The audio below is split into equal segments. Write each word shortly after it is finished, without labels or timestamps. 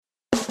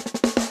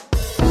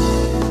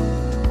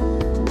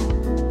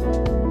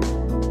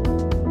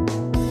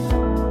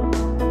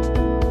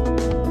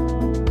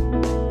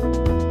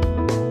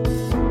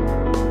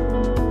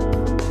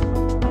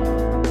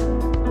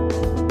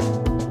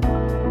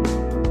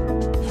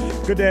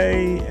Good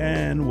day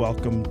and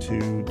welcome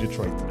to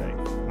Detroit Today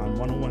on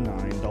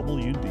 101.9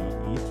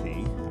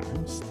 WDET.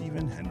 I'm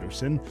Stephen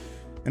Henderson,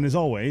 and as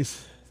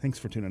always, thanks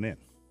for tuning in.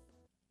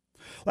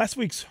 Last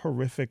week's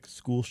horrific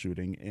school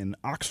shooting in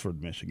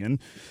Oxford, Michigan,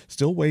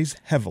 still weighs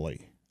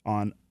heavily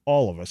on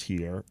all of us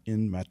here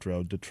in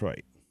Metro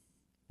Detroit.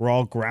 We're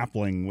all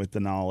grappling with the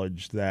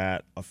knowledge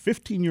that a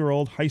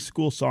 15-year-old high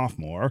school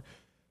sophomore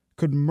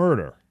could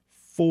murder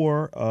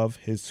 4 of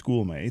his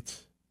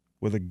schoolmates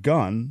with a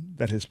gun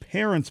that his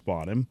parents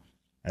bought him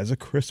as a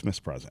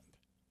Christmas present.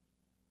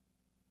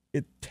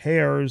 It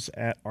tears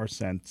at our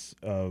sense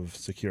of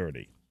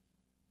security,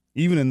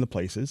 even in the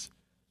places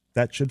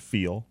that should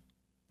feel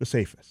the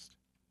safest.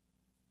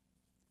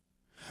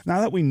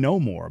 Now that we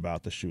know more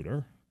about the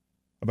shooter,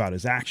 about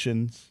his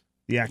actions,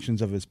 the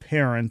actions of his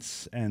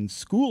parents and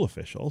school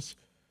officials,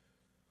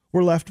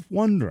 we're left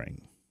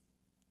wondering,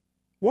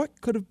 what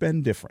could have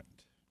been different?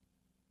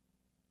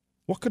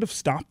 What could have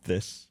stopped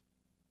this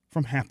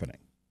from happening?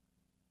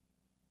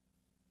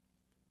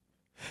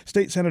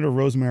 State Senator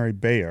Rosemary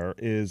Bayer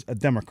is a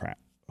Democrat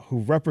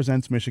who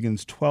represents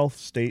Michigan's 12th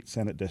state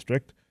Senate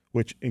district,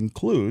 which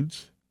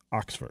includes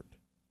Oxford.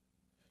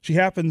 She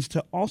happens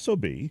to also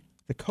be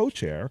the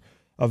co-chair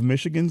of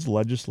Michigan's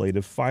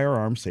Legislative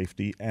Firearm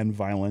Safety and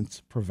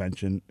Violence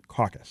Prevention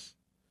Caucus.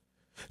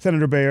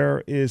 Senator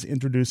Bayer is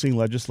introducing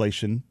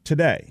legislation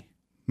today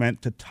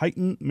meant to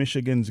tighten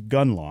Michigan's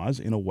gun laws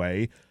in a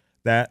way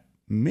that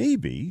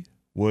maybe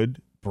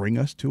would bring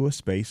us to a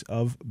space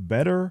of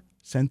better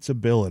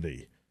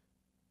sensibility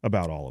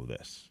about all of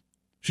this.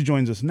 She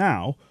joins us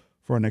now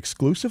for an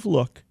exclusive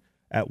look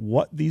at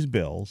what these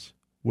bills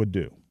would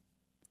do.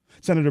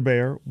 Senator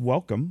Bayer,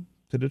 welcome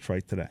to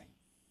Detroit Today.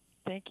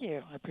 Thank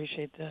you. I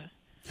appreciate the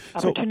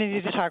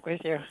opportunity to talk with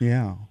you.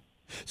 Yeah.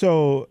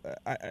 So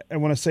I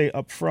want to say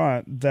up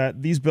front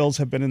that these bills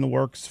have been in the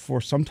works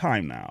for some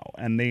time now,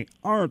 and they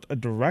aren't a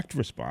direct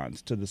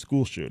response to the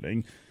school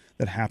shooting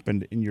that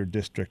happened in your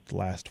district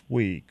last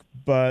week.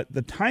 But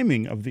the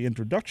timing of the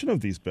introduction of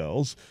these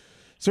bills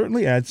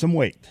certainly adds some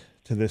weight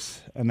to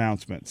this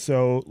announcement.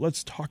 So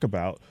let's talk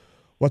about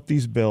what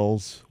these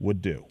bills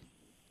would do.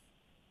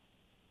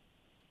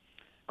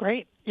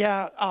 Great.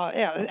 Yeah.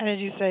 And as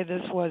you say,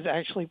 this was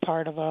actually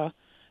part of a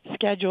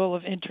schedule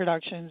of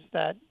introductions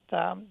that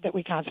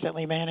we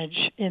constantly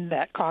manage in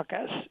that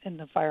caucus, in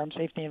the Firearm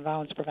Safety and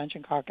Violence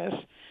Prevention Caucus.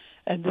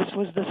 And this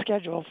was the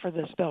schedule for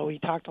this bill. We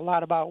talked a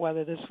lot about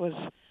whether this was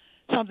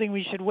something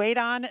we should wait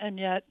on, and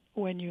yet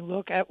when you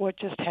look at what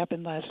just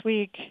happened last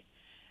week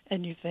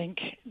and you think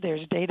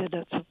there's data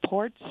that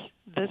supports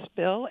this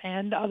bill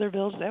and other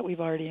bills that we've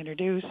already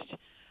introduced,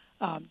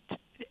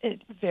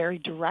 it very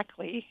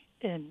directly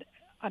in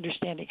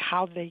understanding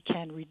how they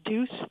can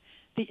reduce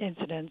the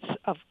incidence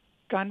of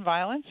gun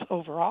violence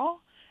overall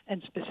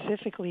and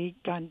specifically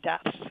gun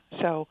deaths.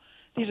 So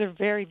these are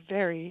very,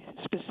 very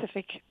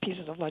specific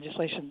pieces of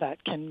legislation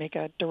that can make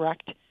a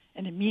direct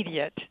and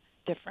immediate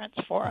difference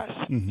for us.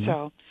 Mm-hmm.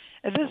 So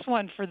this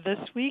one for this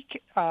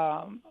week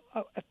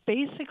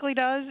basically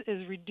does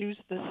is reduce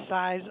the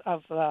size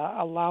of the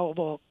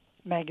allowable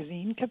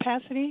magazine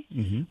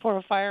capacity for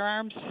a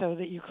firearm so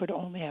that you could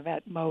only have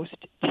at most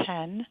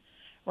 10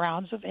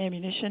 rounds of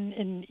ammunition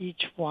in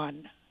each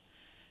one.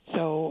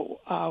 So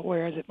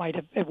whereas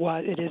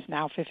it is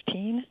now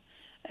 15,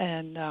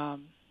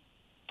 and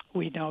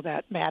we know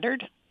that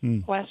mattered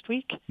last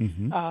week.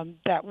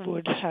 That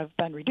would have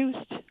been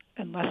reduced,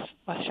 and less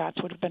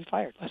shots would have been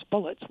fired, less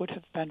bullets would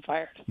have been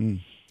fired.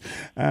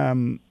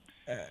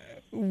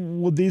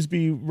 Would these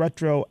be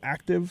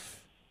retroactive,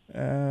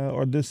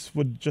 or this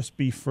would just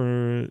be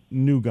for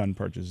new gun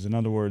purchases? In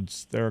other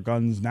words, there are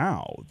guns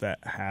now that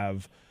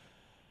have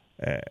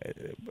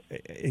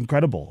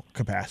incredible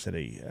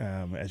capacity,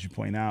 as you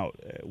point out.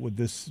 Would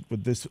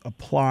this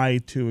apply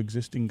to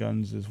existing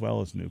guns as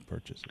well as new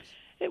purchases?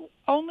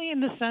 Only in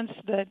the sense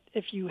that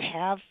if you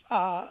have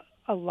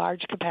a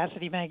large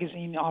capacity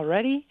magazine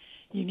already,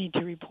 you need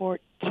to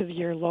report to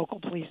your local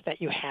police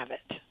that you have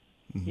it.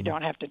 You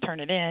don't have to turn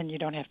it in, you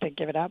don't have to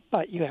give it up,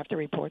 but you have to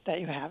report that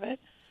you have it.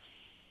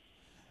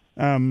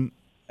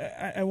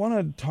 I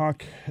want to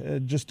talk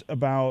just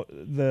about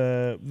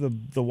the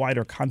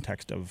wider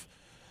context of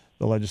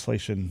the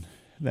legislation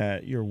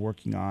that you're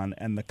working on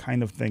and the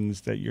kind of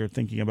things that you're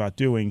thinking about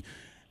doing.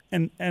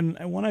 And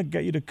I want to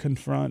get you to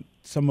confront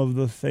some of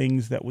the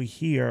things that we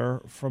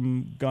hear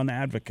from gun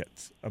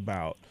advocates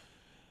about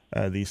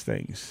these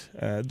things.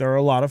 There are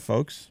a lot of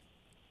folks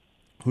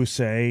who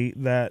say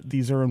that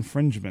these are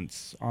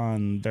infringements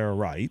on their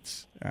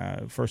rights,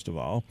 first of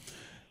all.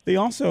 They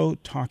also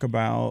talk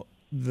about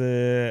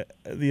the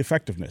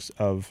effectiveness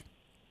of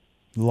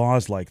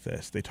laws like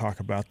this. They talk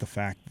about the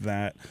fact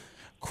that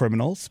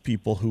criminals,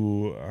 people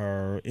who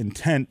are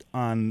intent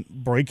on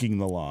breaking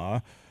the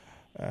law,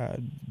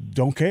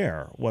 don't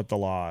care what the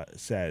law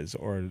says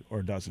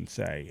or doesn't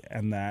say,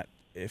 and that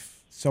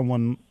if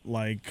someone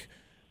like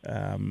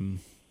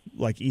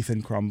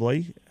Ethan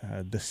Crumbley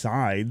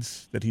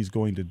decides that he's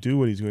going to do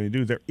what he's going to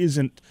do, there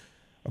isn't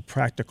a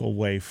practical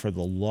way for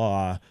the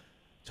law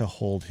to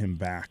hold him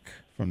back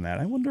from that.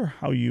 I wonder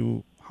how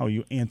you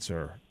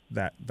answer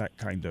that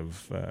kind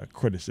of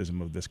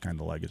criticism of this kind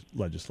of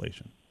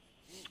legislation.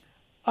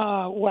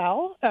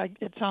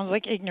 It sounds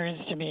like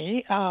ignorance to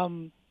me.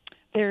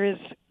 There is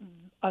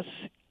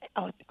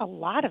a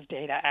lot of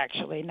data,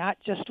 actually, not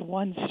just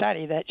one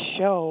study, that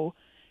show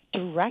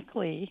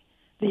directly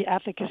the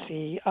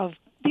efficacy of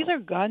these are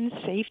gun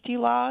safety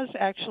laws,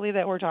 actually,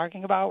 that we're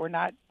talking about. We're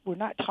not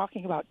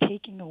talking about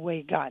taking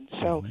away guns.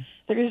 So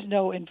there is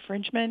no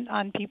infringement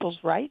on people's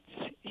rights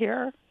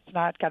here. It's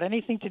not got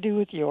anything to do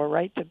with your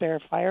right to bear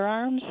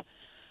firearms,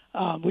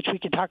 which we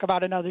can talk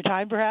about another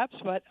time, perhaps.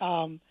 But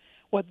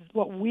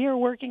what we are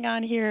working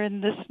on here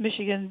in this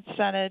Michigan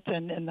Senate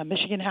and in the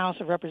Michigan House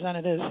of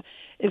Representatives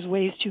is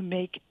ways to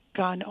make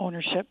gun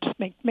ownership,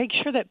 make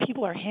sure that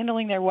people are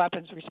handling their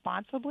weapons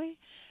responsibly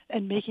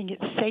and making it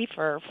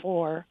safer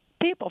for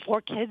people,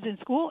 for kids in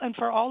school, and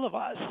for all of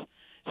us.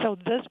 So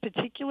this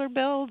particular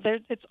bill,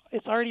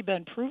 it's already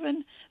been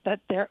proven that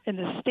there in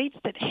the states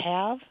that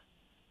have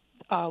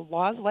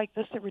laws like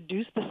this that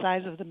reduce the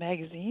size of the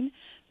magazine,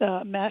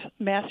 the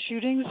mass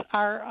shootings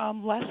are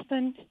less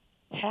than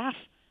half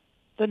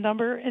the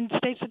number in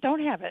states that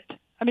don't have it.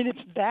 I mean,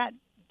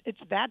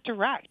 it's that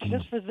direct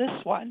just for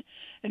this one.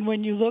 And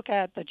when you look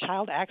at the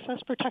child access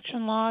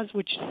protection laws,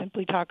 which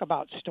simply talk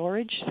about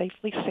storage,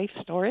 safe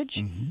storage,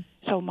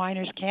 so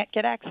minors can't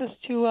get access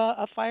to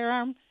a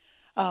firearm,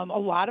 a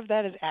lot of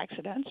that is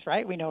accidents,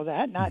 right? We know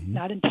that,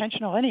 not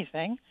intentional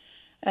anything.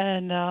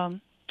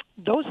 And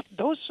those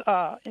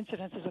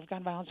incidences of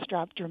gun violence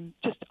dropped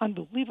just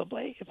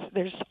unbelievably.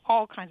 There's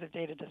all kinds of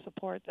data to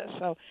support this.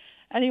 So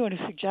anyone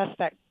who suggests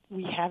that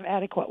we have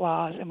adequate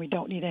laws and we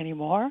don't need any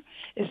more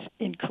is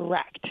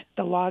incorrect.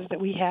 The laws that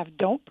we have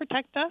don't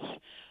protect us.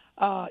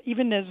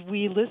 Even as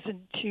we listened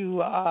to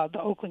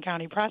the Oakland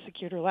County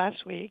prosecutor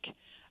last week,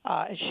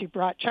 as she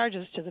brought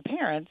charges to the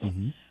parents,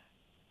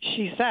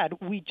 she said,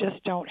 we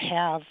just don't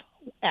have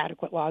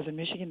adequate laws in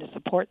Michigan to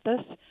support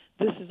this.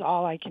 This is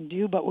all I can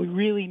do, but we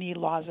really need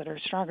laws that are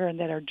stronger and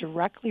that are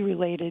directly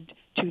related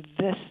to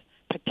this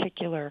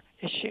particular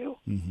issue.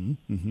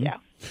 Yeah.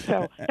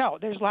 So, no,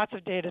 there's lots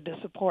of data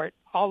to support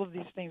all of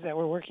these things that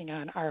we're working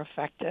on are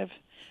effective.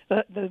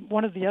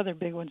 One of the other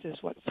big ones is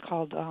what's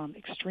called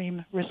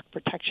extreme risk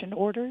protection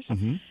orders.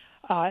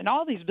 And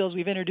all these bills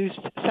we've introduced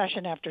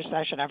session after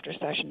session after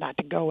session, not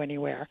to go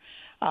anywhere.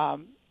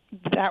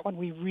 That one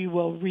we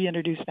will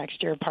reintroduce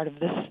next year, part of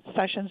this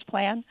session's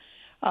plan.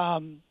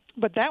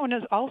 But that one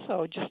is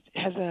also just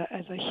has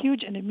a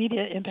huge and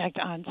immediate impact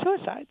on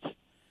suicides.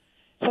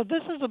 So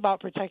this is about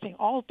protecting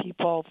all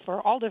people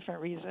for all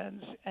different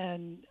reasons,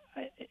 and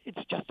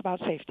it's just about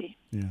safety.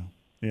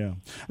 Yeah.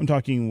 I'm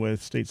talking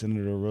with State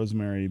Senator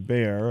Rosemary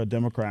Bayer, a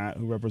Democrat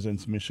who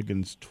represents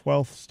Michigan's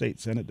 12th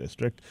State Senate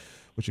District,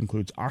 which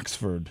includes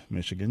Oxford,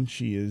 Michigan.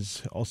 She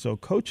is also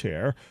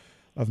co-chair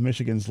of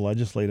Michigan's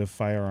Legislative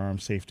Firearm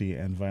Safety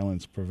and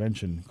Violence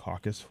Prevention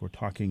Caucus. We're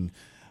talking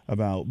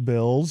about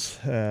bills,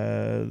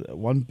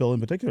 one bill in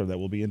particular that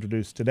will be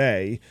introduced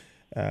today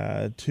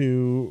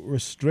to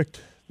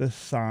restrict the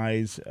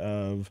size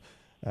of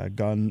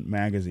gun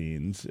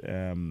magazines,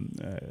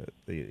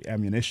 the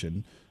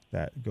ammunition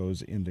that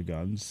goes into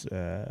guns,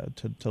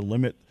 to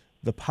limit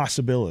the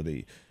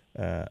possibility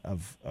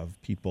of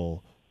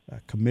people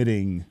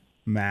committing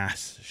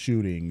mass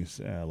shootings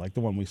like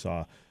the one we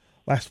saw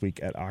last week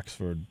at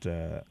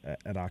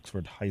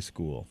Oxford High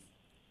School.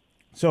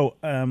 So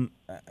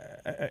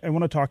I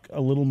want to talk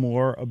a little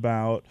more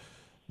about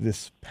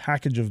this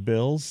package of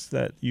bills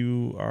that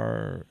you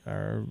are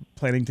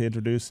planning to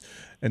introduce,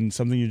 and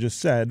something you just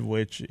said,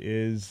 which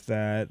is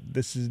that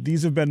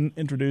these have been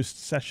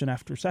introduced session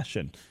after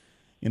session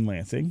in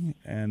Lansing,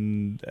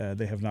 and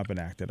they have not been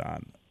acted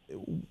on.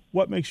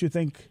 What makes you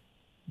think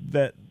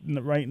that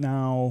right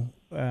now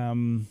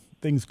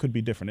things could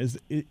be different?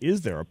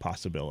 Is there a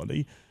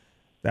possibility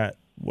that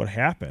what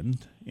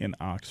happened in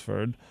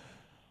Oxford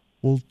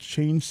will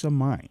change some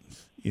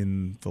minds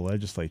in the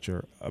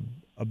legislature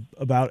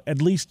about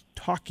at least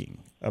talking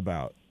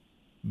about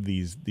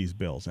these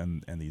bills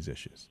and these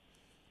issues?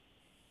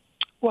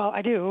 Well,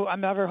 I do.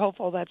 I'm ever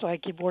hopeful. That's why I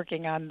keep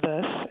working on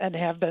this and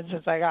have been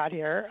since I got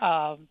here.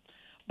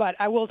 But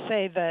I will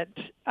say that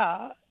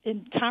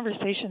in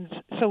conversations,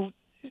 so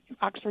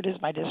Oxford is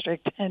my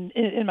district, and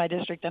in my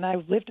district, and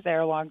I've lived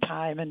there a long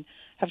time and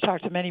have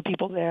talked to many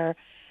people there.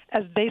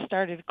 As they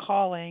started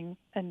calling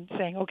and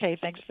saying, "Okay,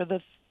 thanks for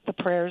the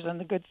prayers and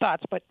the good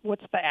thoughts, but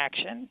what's the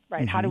action,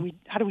 right? How do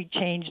we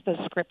change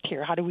the script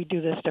here? How do we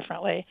do this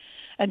differently?"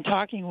 And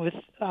talking with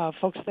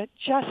folks that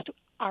just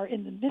are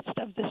in the midst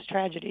of this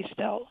tragedy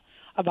still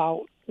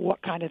about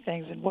what kind of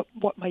things and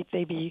what might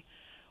they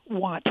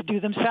want to do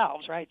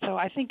themselves, right? So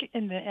I think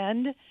in the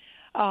end,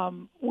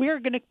 we're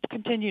going to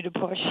continue to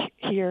push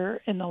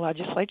here in the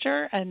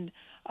legislature, and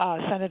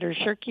Senator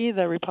Shirkey,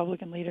 the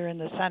Republican leader in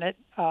the Senate,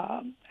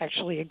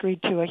 actually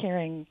agreed to a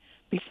hearing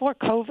before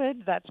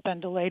COVID. That's been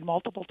delayed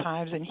multiple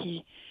times, and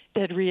he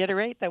did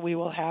reiterate that we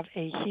will have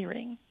a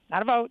hearing,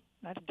 not a vote.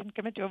 Didn't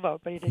commit to a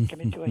vote, but he did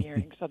commit to a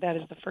hearing. So that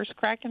is the first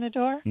crack in the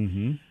door.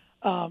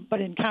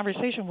 But in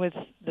conversation with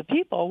the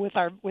people, with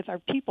our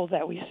people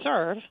that we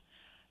serve,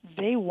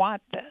 they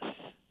want this.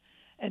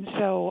 And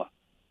so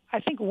I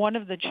think one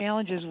of the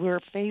challenges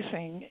we're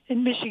facing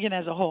in Michigan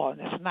as a whole,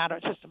 and it's not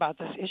just about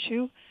this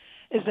issue,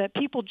 is that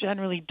people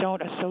generally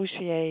don't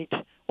associate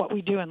what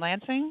we do in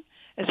Lansing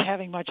as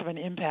having much of an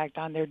impact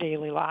on their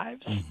daily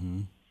lives.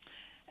 Mm-hmm.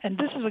 And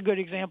this is a good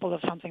example of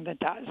something that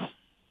does.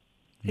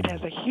 It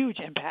has a huge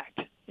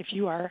impact. If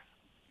you are,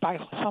 by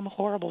some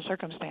horrible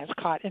circumstance,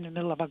 caught in the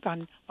middle of a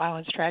gun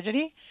violence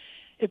tragedy,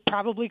 it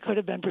probably could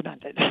have been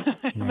prevented.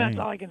 Right. That's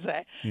all I can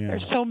say. Yeah.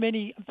 There's so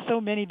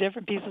many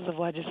different pieces of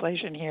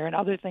legislation here and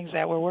other things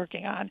that we're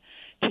working on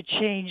to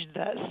change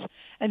this.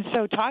 And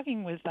so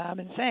talking with them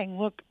and saying,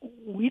 look,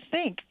 we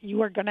think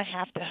you are going to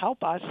have to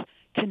help us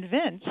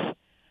convince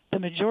the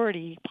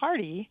majority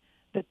party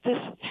that this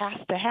has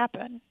to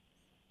happen,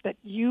 that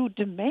you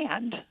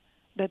demand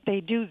that they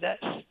do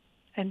this.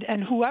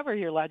 And whoever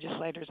your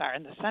legislators are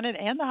in the Senate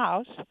and the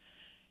House,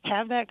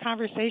 have that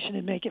conversation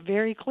and make it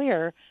very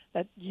clear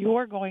that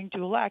you're going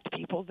to elect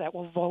people that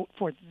will vote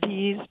for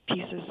these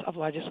pieces of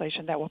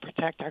legislation that will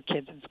protect our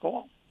kids in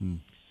school. Hmm.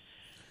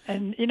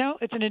 And,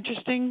 it's an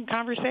interesting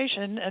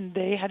conversation, and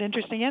they had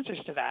interesting answers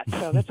to that.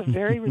 So that's a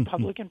very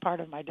Republican part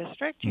of my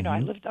district. I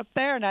lived up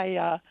there, and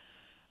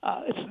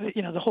it's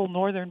the whole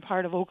northern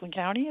part of Oakland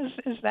County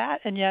is that,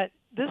 and yet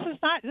this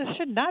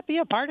should not be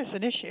a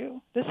partisan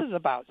issue. This is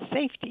about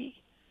safety.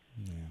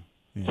 Yeah.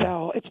 Yeah.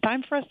 So it's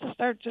time for us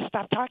to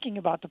stop talking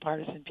about the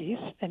partisan piece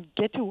and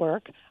get to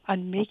work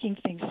on making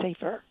things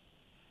safer.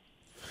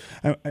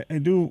 I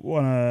do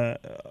want to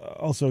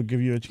also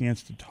give you a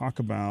chance to talk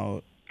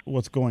about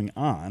what's going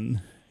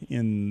on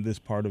in this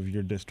part of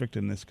your district,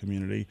 in this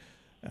community.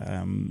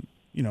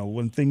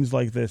 When things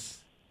like this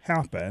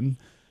happen,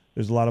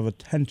 there's a lot of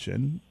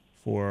attention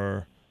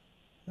for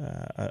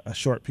a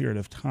short period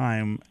of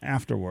time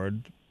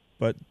afterward,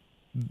 but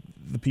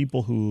the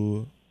people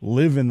who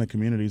live in the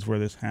communities where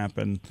this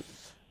happened,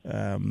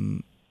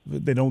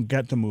 they don't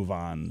get to move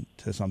on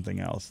to something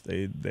else.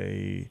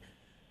 They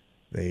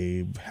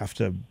have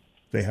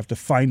to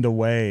find a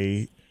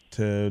way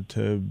to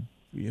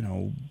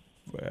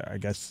I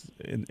guess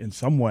in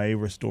some way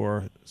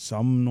restore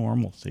some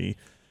normalcy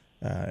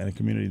in a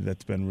community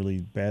that's been really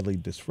badly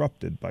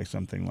disrupted by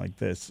something like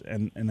this.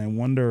 And I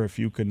wonder if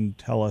you can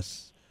tell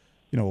us,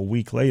 a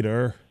week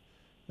later,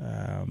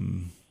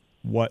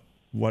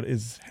 what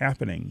is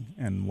happening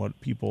and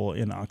what people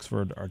in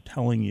Oxford are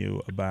telling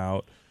you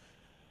about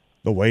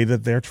the way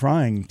that they're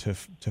trying to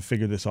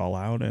figure this all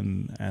out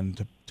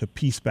and to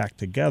piece back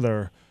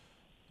together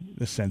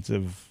the sense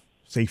of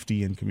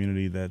safety and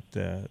community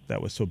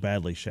that was so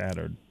badly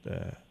shattered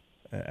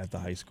at the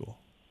high school.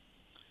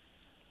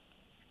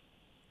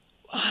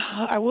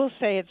 I will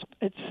say it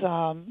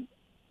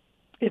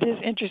is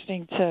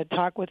interesting to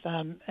talk with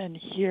them and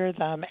hear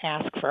them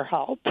ask for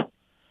help.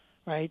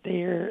 Right,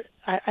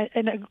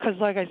 because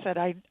like I said,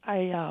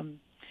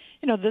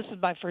 this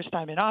is my first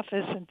time in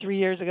office, and 4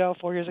 years ago,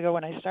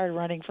 when I started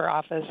running for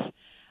office,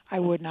 I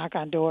would knock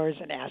on doors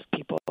and ask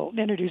people,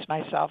 introduce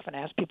myself, and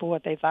ask people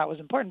what they thought was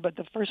important. But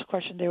the first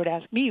question they would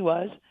ask me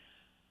was,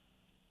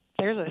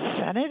 "There's a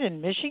Senate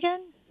in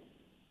Michigan?"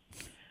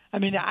 I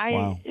mean,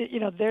 Wow.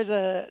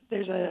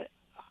 There's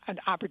an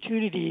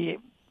opportunity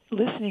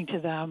listening to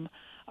them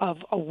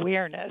of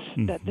awareness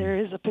that there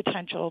is a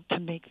potential to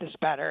make this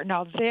better.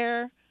 Now,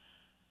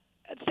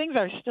 things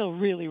are still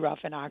really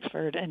rough in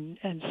Oxford, and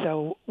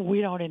so we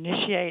don't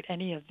initiate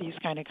any of these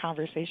kind of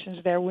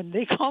conversations there. When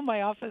they call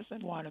my office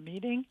and want a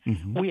meeting,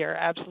 we are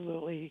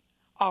absolutely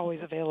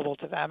always available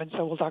to them, and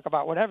so we'll talk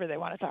about whatever they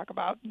want to talk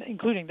about,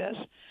 including this.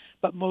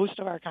 But most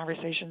of our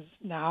conversations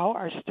now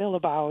are still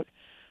about,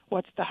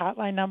 what's the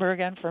hotline number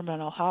again for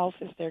mental health?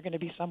 Is there going to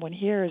be someone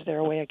here? Is there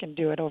a way I can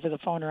do it over the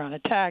phone or on a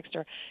text?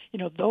 Or,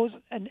 those,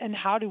 and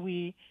how do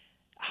we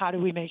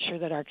make sure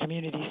that our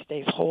community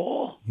stays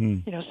whole?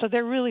 So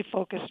they're really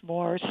focused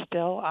more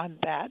still on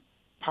that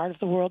part of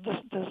the world.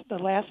 The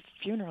last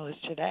funeral is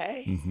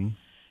today.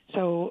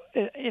 So,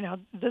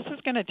 this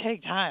is going to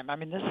take time. I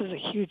mean, this is a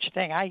huge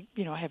thing. I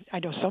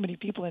know so many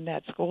people in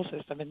that school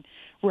system and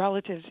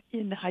relatives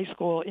in high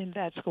school, in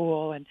that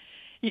school, and,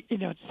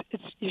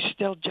 you're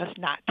still just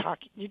not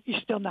talking.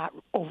 You're still not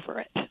over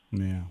it.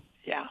 Yeah.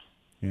 Yeah.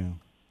 Yeah.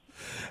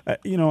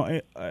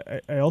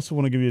 I also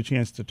want to give you a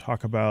chance to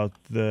talk about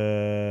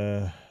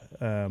the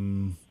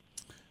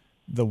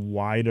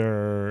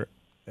wider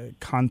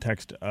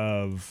context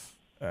of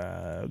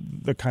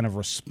the kind of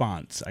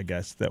response, I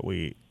guess, that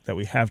we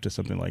have to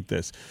something like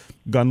this.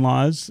 Gun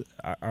laws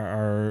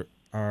are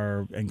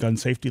and gun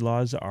safety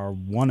laws are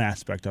one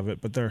aspect of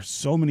it, but there are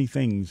so many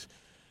things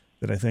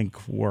that I think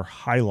were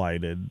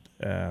highlighted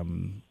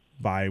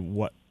by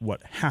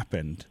what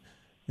happened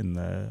in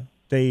the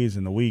days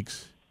and the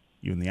weeks,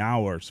 even the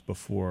hours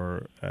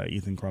before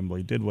Ethan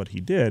Crumbley did what he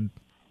did,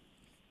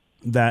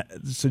 that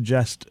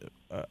suggest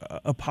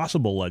a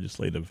possible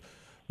legislative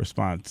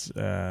response.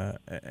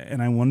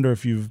 And I wonder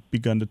if you've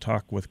begun to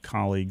talk with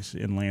colleagues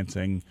in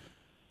Lansing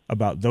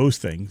about those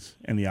things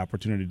and the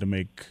opportunity to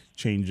make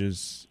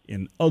changes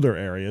in other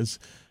areas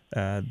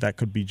that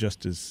could be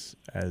just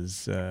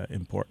as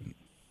important?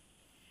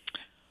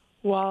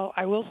 Well,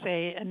 I will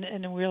say,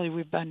 and really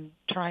we've been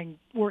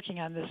working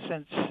on this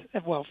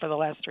for the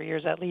last 3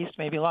 years at least,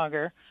 maybe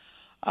longer,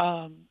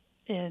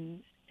 in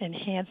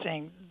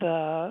enhancing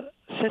the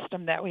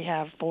system that we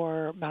have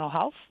for mental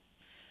health.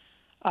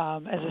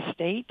 As a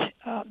state,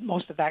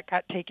 most of that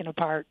got taken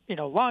apart,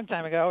 a long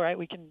time ago, right?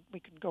 We can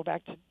go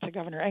back to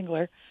Governor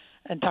Engler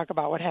and talk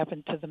about what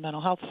happened to the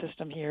mental health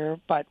system here,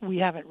 but we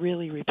haven't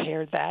really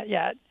repaired that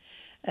yet.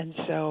 And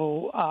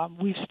so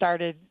we've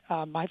started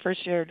my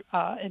first year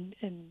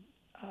in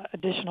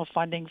additional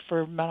funding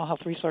for mental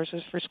health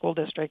resources for school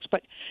districts,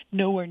 but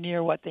nowhere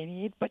near what they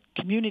need. But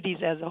communities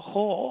as a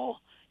whole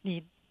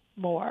need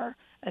more.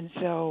 And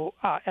so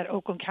at the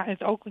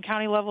Oakland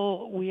County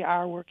level, we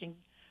are working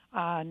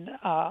on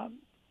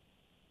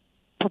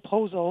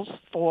proposals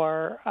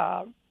for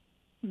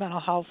mental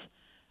health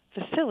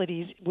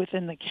facilities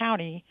within the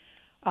county,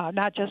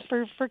 not just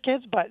for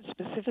kids, but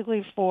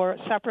specifically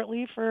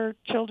separately for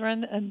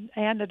children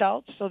and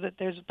adults, so that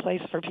there's a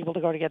place for people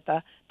to go to get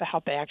the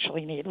help they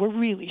actually need. We're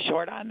really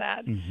short on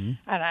that, and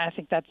I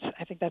think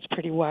that's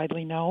pretty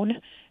widely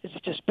known. It's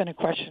just been a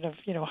question of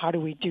how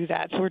do we do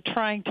that. So we're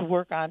trying to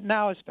work on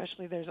now,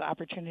 especially there's an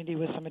opportunity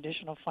with some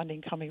additional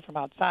funding coming from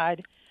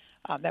outside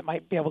that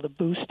might be able to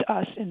boost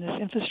us in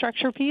this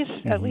infrastructure piece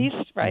at least,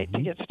 right,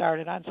 to get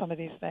started on some of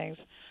these things.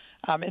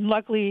 And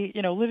luckily,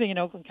 living in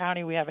Oakland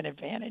County, we have an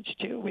advantage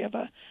too. We have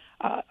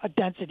a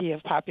density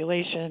of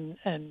population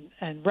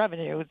and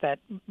revenue that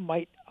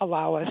might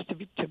allow us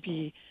to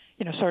be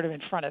sort of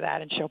in front of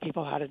that and show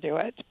people how to do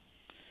it.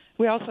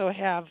 We also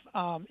have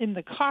in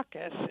the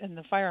caucus, in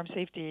the Firearm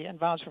Safety and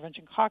Violence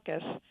Prevention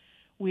Caucus,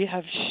 we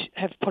have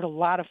put a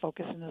lot of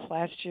focus in this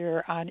last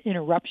year on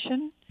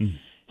interruption.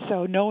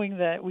 So knowing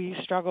that we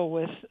struggle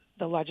with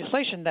the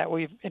legislation that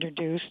we've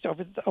introduced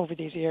over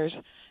these years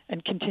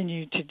and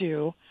continue to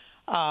do,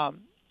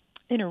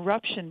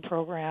 interruption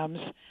programs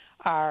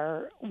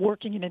are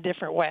working in a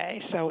different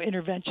way. So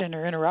intervention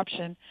or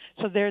interruption.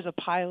 So there's a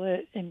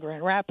pilot in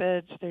Grand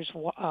Rapids. There's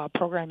a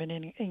program in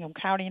Ingham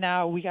County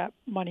now. We got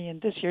money in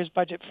this year's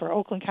budget for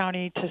Oakland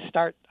County to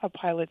start a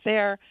pilot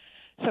there.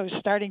 So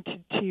starting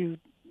to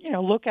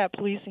look at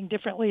policing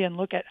differently and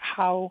look at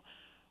how,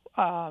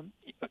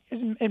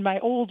 in my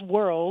old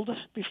world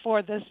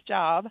before this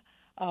job,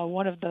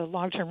 one of the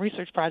long-term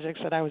research projects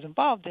that I was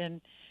involved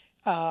in,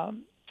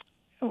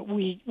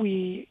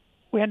 we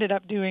ended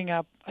up doing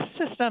a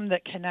system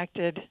that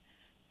connected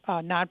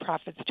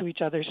nonprofits to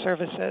each other's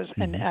services.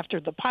 And after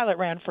the pilot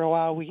ran for a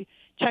while, we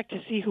checked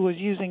to see who was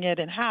using it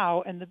and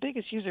how, and the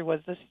biggest user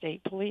was the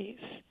state police.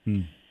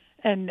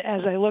 And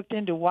as I looked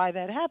into why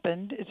that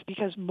happened, it's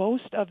because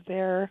most of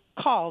their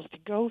calls to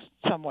go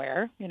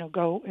somewhere,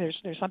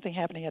 there's something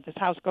happening at this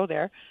house, go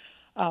there,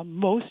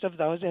 most of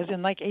those, as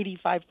in like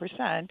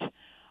 85%,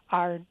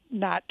 are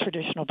not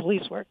traditional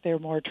police work. They're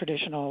more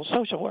traditional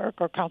social work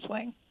or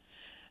counseling.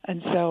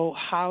 And so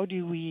how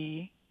do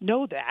we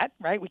know that,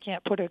 right? We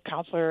can't put a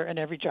counselor in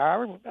every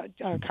jar,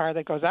 a car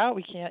that goes out.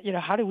 We can't,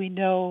 how do we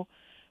know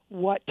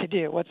what to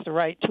do? What's the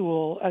right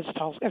tool?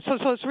 So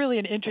it's really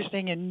an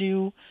interesting and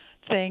new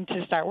thing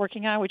to start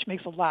working on, which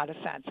makes a lot of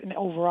sense. And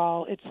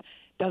overall, it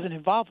doesn't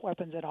involve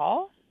weapons at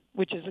all,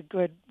 which is a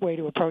good way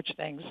to approach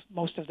things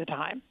most of the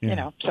time,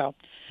 So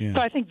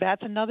I think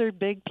that's another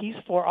big piece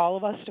for all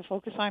of us to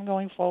focus on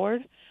going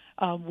forward.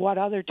 What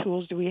other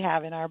tools do we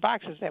have in our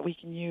boxes that we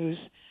can use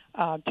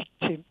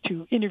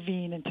to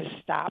intervene and to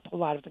stop a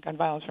lot of the gun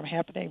violence from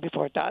happening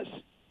before it does?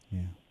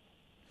 Yeah.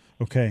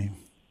 Okay.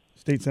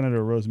 State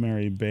Senator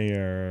Rosemary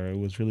Bayer, it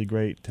was really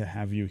great to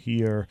have you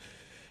here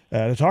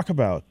to talk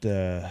about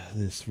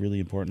this really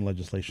important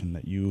legislation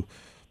that you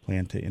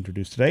plan to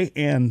introduce today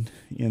and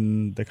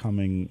in the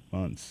coming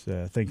months.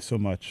 Thanks so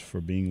much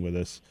for being with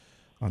us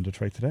on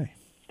Detroit Today.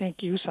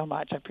 Thank you so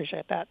much. I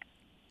appreciate that.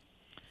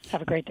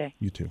 Have a great day.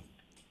 You too.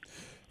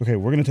 Okay,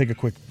 we're going to take a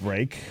quick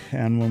break,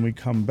 and when we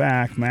come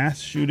back, mass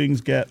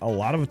shootings get a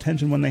lot of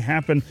attention when they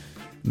happen,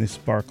 and they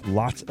spark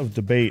lots of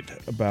debate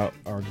about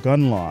our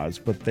gun laws,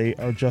 but they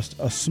are just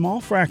a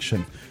small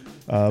fraction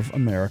of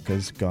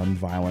America's gun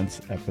violence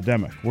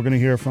epidemic. We're going to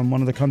hear from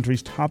one of the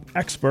country's top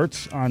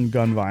experts on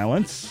gun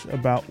violence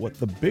about what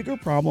the bigger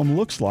problem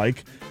looks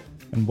like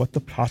and what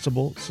the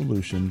possible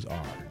solutions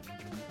are.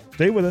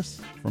 Stay with us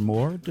for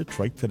more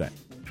Detroit Today.